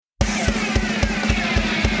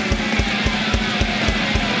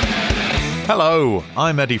Hello,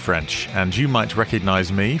 I'm Eddie French, and you might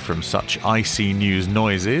recognize me from such icy news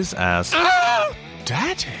noises as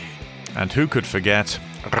Daddy. And who could forget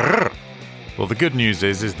Well, the good news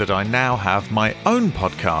is that I now have my own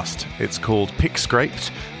podcast. It's called Pick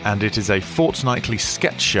Scraped, and it is a fortnightly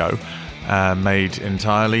sketch show made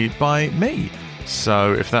entirely by me.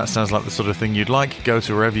 So if that sounds like the sort of thing you'd like, go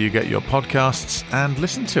to wherever you get your podcasts and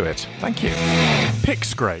listen to it. Thank you. Pick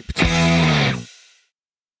Scraped.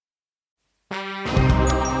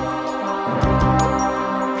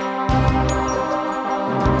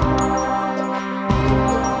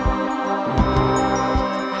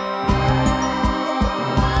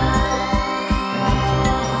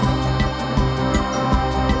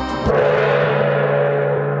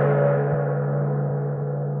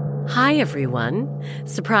 Hi, everyone.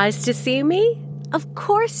 Surprised to see me? Of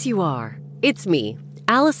course you are. It's me,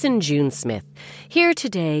 Allison June Smith, here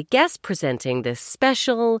today guest presenting this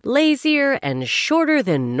special, lazier, and shorter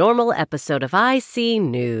than normal episode of IC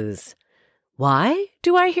News. Why,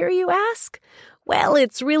 do I hear you ask? Well,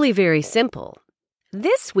 it's really very simple.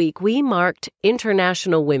 This week we marked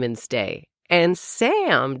International Women's Day, and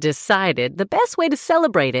Sam decided the best way to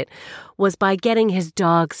celebrate it was by getting his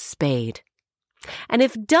dog spayed. And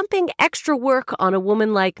if dumping extra work on a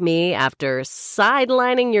woman like me after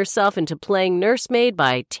sidelining yourself into playing nursemaid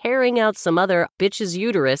by tearing out some other bitch's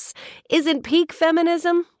uterus isn't peak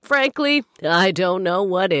feminism, frankly, I don't know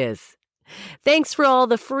what is. Thanks for all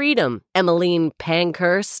the freedom, Emmeline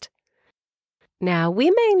Pankhurst. Now, we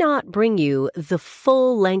may not bring you the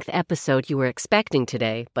full-length episode you were expecting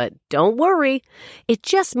today, but don't worry. It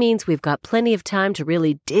just means we've got plenty of time to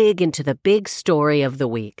really dig into the big story of the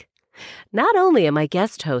week. Not only am I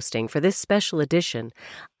guest hosting for this special edition,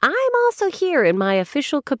 I'm also here in my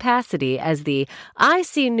official capacity as the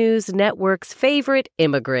IC News Network's favorite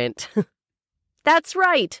immigrant. That's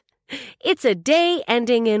right. It's a day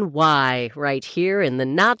ending in Y right here in the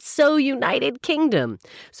not-so-United Kingdom.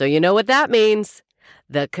 So you know what that means.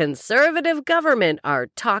 The Conservative government are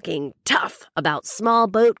talking tough about small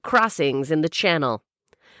boat crossings in the Channel.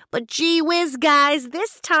 But gee whiz, guys,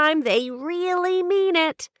 this time they really mean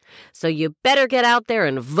it. So you better get out there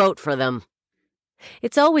and vote for them.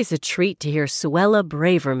 It's always a treat to hear Suella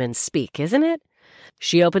Braverman speak, isn't it?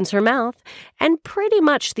 She opens her mouth, and pretty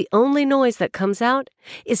much the only noise that comes out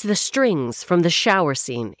is the strings from the shower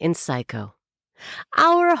scene in Psycho.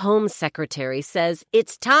 Our Home Secretary says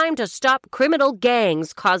it's time to stop criminal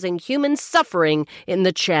gangs causing human suffering in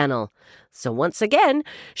the Channel. So once again,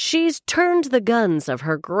 she's turned the guns of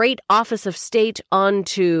her great Office of State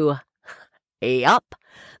onto,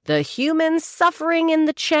 the human suffering in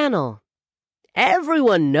the Channel.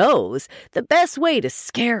 Everyone knows the best way to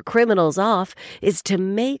scare criminals off is to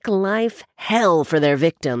make life hell for their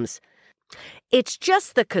victims. It's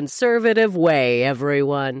just the conservative way,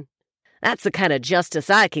 everyone. That's the kind of justice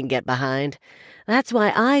I can get behind. That's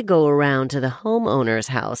why I go around to the homeowner's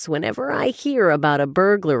house whenever I hear about a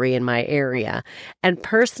burglary in my area and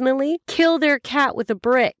personally kill their cat with a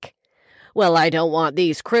brick. Well, I don't want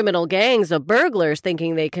these criminal gangs of burglars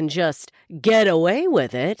thinking they can just get away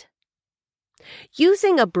with it.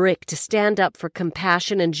 Using a brick to stand up for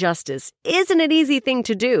compassion and justice isn't an easy thing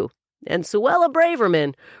to do, and Suella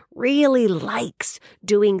Braverman really likes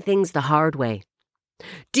doing things the hard way.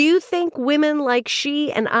 Do you think women like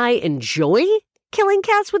she and I enjoy killing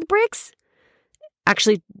cats with bricks?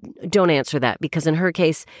 Actually, don't answer that, because in her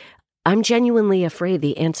case, I'm genuinely afraid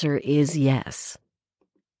the answer is yes.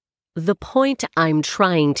 The point I'm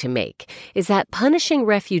trying to make is that punishing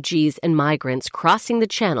refugees and migrants crossing the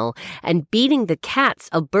Channel and beating the cats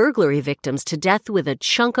of burglary victims to death with a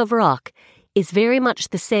chunk of rock is very much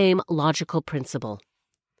the same logical principle.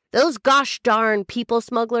 Those gosh darn people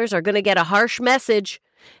smugglers are going to get a harsh message,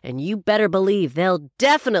 and you better believe they'll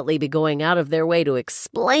definitely be going out of their way to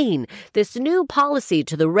explain this new policy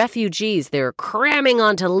to the refugees they're cramming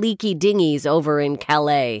onto leaky dinghies over in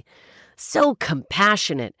Calais. So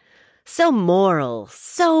compassionate. So moral,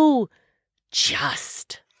 so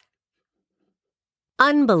just.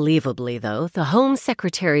 Unbelievably, though, the Home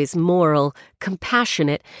Secretary's moral,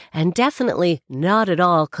 compassionate, and definitely not at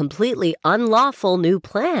all completely unlawful new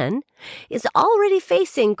plan is already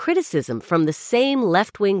facing criticism from the same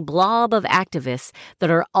left-wing blob of activists that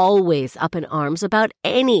are always up in arms about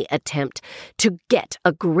any attempt to get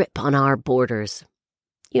a grip on our borders.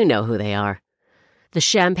 You know who they are. The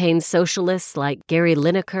champagne socialists like Gary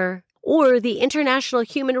Lineker, or the international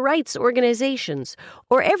human rights organizations,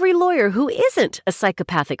 or every lawyer who isn't a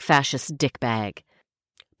psychopathic fascist dickbag.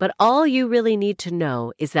 But all you really need to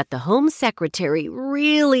know is that the Home Secretary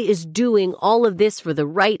really is doing all of this for the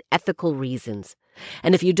right ethical reasons.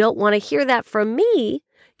 And if you don't want to hear that from me,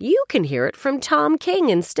 you can hear it from Tom King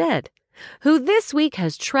instead, who this week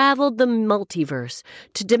has traveled the multiverse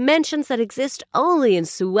to dimensions that exist only in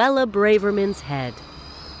Suella Braverman's head.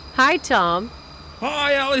 Hi, Tom.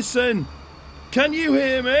 Hi, Alison. Can you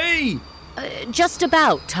hear me? Just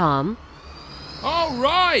about, Tom. Oh,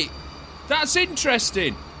 right. That's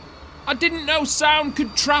interesting. I didn't know sound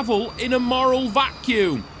could travel in a moral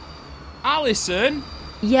vacuum. Alison?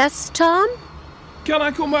 Yes, Tom? Can I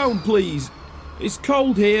come home, please? It's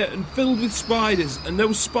cold here and filled with spiders, and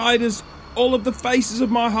those spiders all have the faces of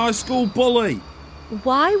my high school bully.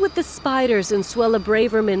 Why would the spiders in Suella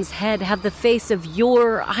Braverman's head have the face of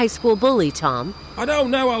your high school bully, Tom? I don't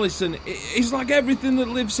know, Alison. It's like everything that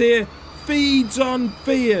lives here feeds on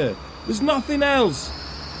fear. There's nothing else.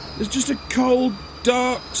 There's just a cold,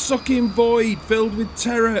 dark, sucking void filled with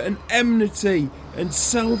terror and enmity and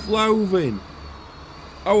self-loathing.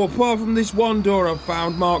 Oh, apart from this one door I've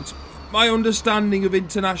found marks my understanding of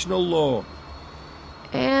international law.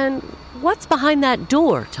 And what's behind that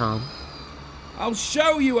door, Tom? I'll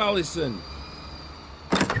show you, Alison.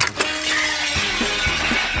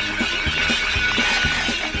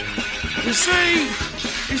 You see,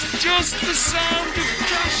 it's just the sound of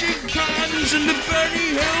crashing cans and the Benny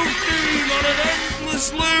Hill theme on an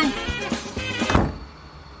endless loop.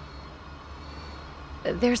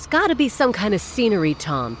 There's got to be some kind of scenery,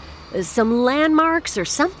 Tom. Some landmarks or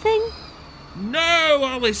something? No,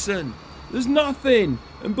 Alison. There's nothing.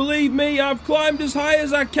 And believe me, I've climbed as high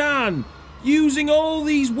as I can, using all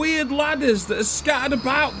these weird ladders that are scattered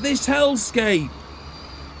about this hellscape.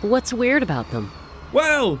 What's weird about them?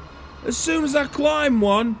 Well, as soon as I climb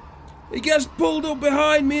one, it gets pulled up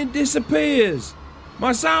behind me and disappears.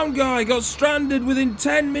 My sound guy got stranded within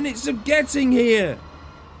 10 minutes of getting here.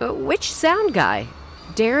 Which sound guy?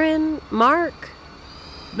 Darren? Mark?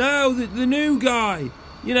 No, the new guy.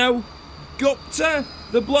 You know, Gupta,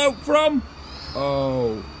 the bloke from...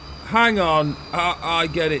 Oh, hang on. I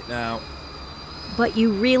get it now. But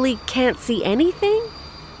you really can't see anything?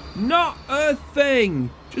 Not a thing.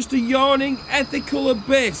 Just a yawning ethical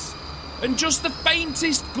abyss. And just the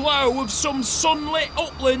faintest glow of some sunlit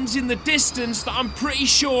uplands in the distance that I'm pretty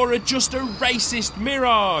sure are just a racist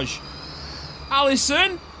mirage.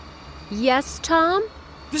 Alison? Yes, Tom?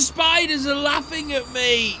 The spiders are laughing at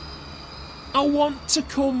me. I want to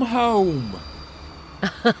come home.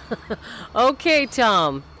 Okay,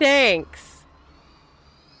 Tom. Thanks.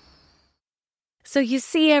 So you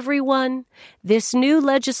see, everyone, this new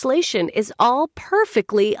legislation is all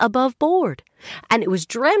perfectly above board. And it was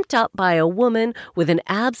dreamt up by a woman with an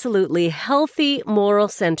absolutely healthy moral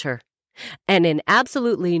center. And in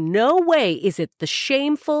absolutely no way is it the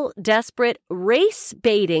shameful, desperate,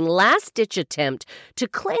 race-baiting last-ditch attempt to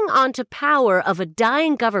cling on to power of a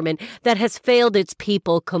dying government that has failed its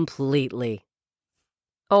people completely.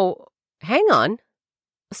 Oh, hang on.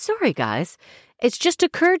 Sorry, guys. It's just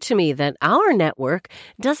occurred to me that our network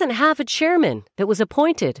doesn't have a chairman that was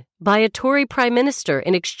appointed by a Tory prime minister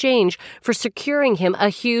in exchange for securing him a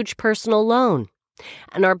huge personal loan.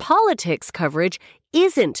 And our politics coverage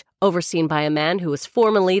isn't overseen by a man who was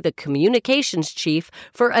formerly the communications chief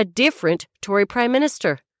for a different Tory prime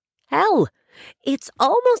minister. Hell, it's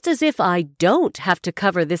almost as if I don't have to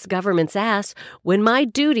cover this government's ass when my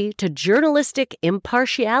duty to journalistic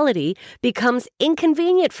impartiality becomes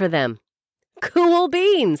inconvenient for them. Cool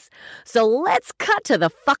beans. So let's cut to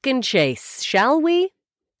the fucking chase, shall we?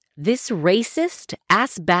 This racist,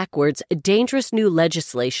 ass-backwards, dangerous new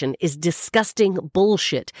legislation is disgusting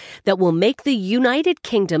bullshit that will make the United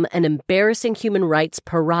Kingdom an embarrassing human rights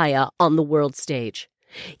pariah on the world stage.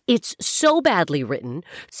 It's so badly written,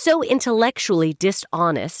 so intellectually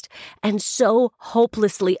dishonest, and so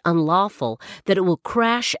hopelessly unlawful that it will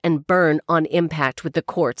crash and burn on impact with the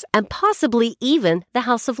courts and possibly even the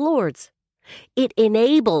House of Lords. It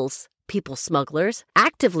enables people smugglers,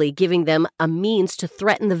 actively giving them a means to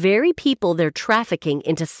threaten the very people they're trafficking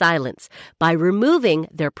into silence by removing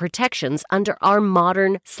their protections under our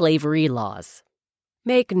modern slavery laws.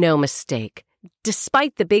 Make no mistake,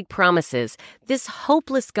 despite the big promises, this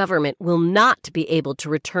hopeless government will not be able to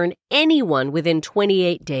return anyone within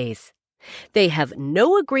 28 days. They have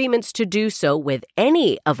no agreements to do so with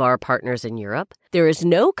any of our partners in Europe. There is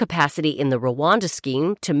no capacity in the Rwanda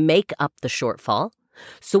scheme to make up the shortfall.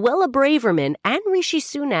 Suella Braverman and Rishi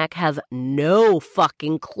Sunak have no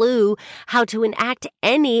fucking clue how to enact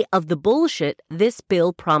any of the bullshit this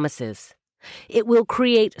bill promises. It will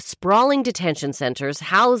create sprawling detention centers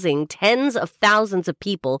housing tens of thousands of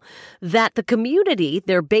people that the community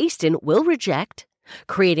they're based in will reject,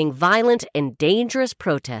 creating violent and dangerous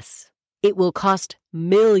protests. It will cost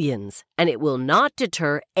millions, and it will not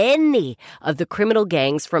deter any of the criminal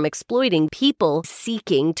gangs from exploiting people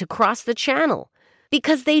seeking to cross the channel,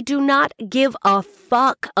 because they do not give a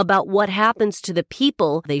fuck about what happens to the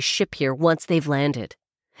people they ship here once they've landed.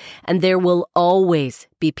 And there will always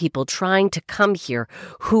be people trying to come here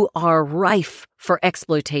who are rife for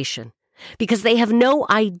exploitation because they have no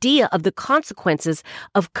idea of the consequences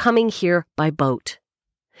of coming here by boat.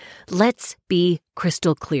 Let's be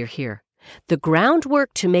crystal clear here. The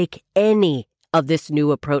groundwork to make any of this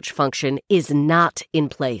new approach function is not in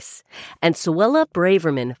place, and Suella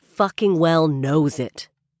Braverman fucking well knows it.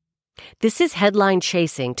 This is headline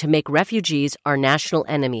chasing to make refugees our national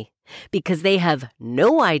enemy, because they have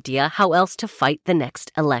no idea how else to fight the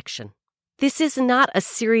next election. This is not a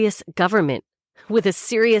serious government with a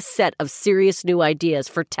serious set of serious new ideas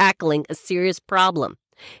for tackling a serious problem.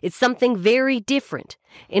 It's something very different.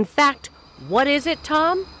 In fact, what is it,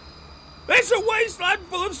 Tom? It's a wasteland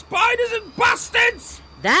full of spiders and bastards!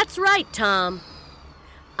 That's right, Tom.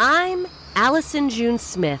 I'm Allison June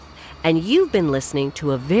Smith, and you've been listening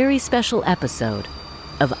to a very special episode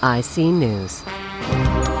of IC News.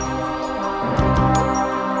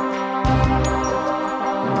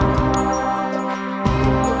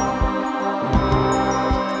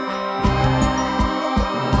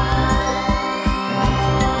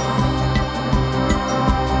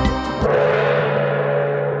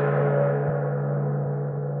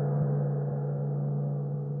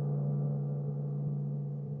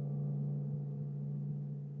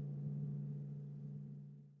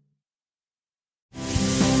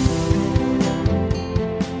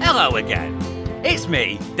 Hello again. It's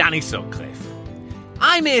me, Danny Sutcliffe.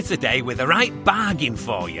 I'm here today with the right bargain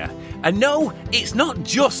for you. And no, it's not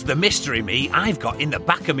just the mystery meat I've got in the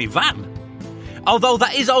back of my van. Although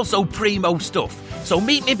that is also primo stuff, so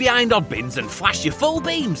meet me behind Oddbins and flash your full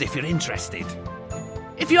beams if you're interested.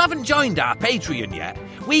 If you haven't joined our Patreon yet,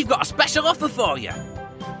 we've got a special offer for you.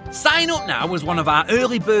 Sign up now as one of our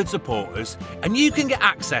early bird supporters and you can get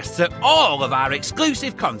access to all of our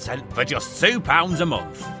exclusive content for just £2 a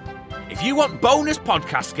month. If you want bonus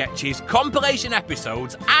podcast sketches, compilation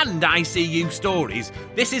episodes and ICU stories,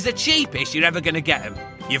 this is the cheapest you're ever going to get them.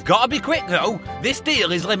 You've got to be quick though. This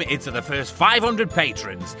deal is limited to the first 500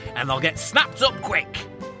 patrons and they'll get snapped up quick.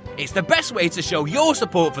 It's the best way to show your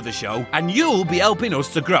support for the show and you'll be helping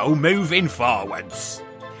us to grow moving forwards.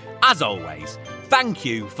 As always, thank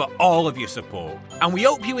you for all of your support and we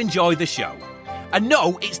hope you enjoy the show. And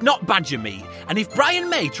no, it's not badger meat, and if Brian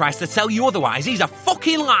May tries to tell you otherwise, he's a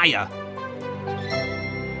fucking liar.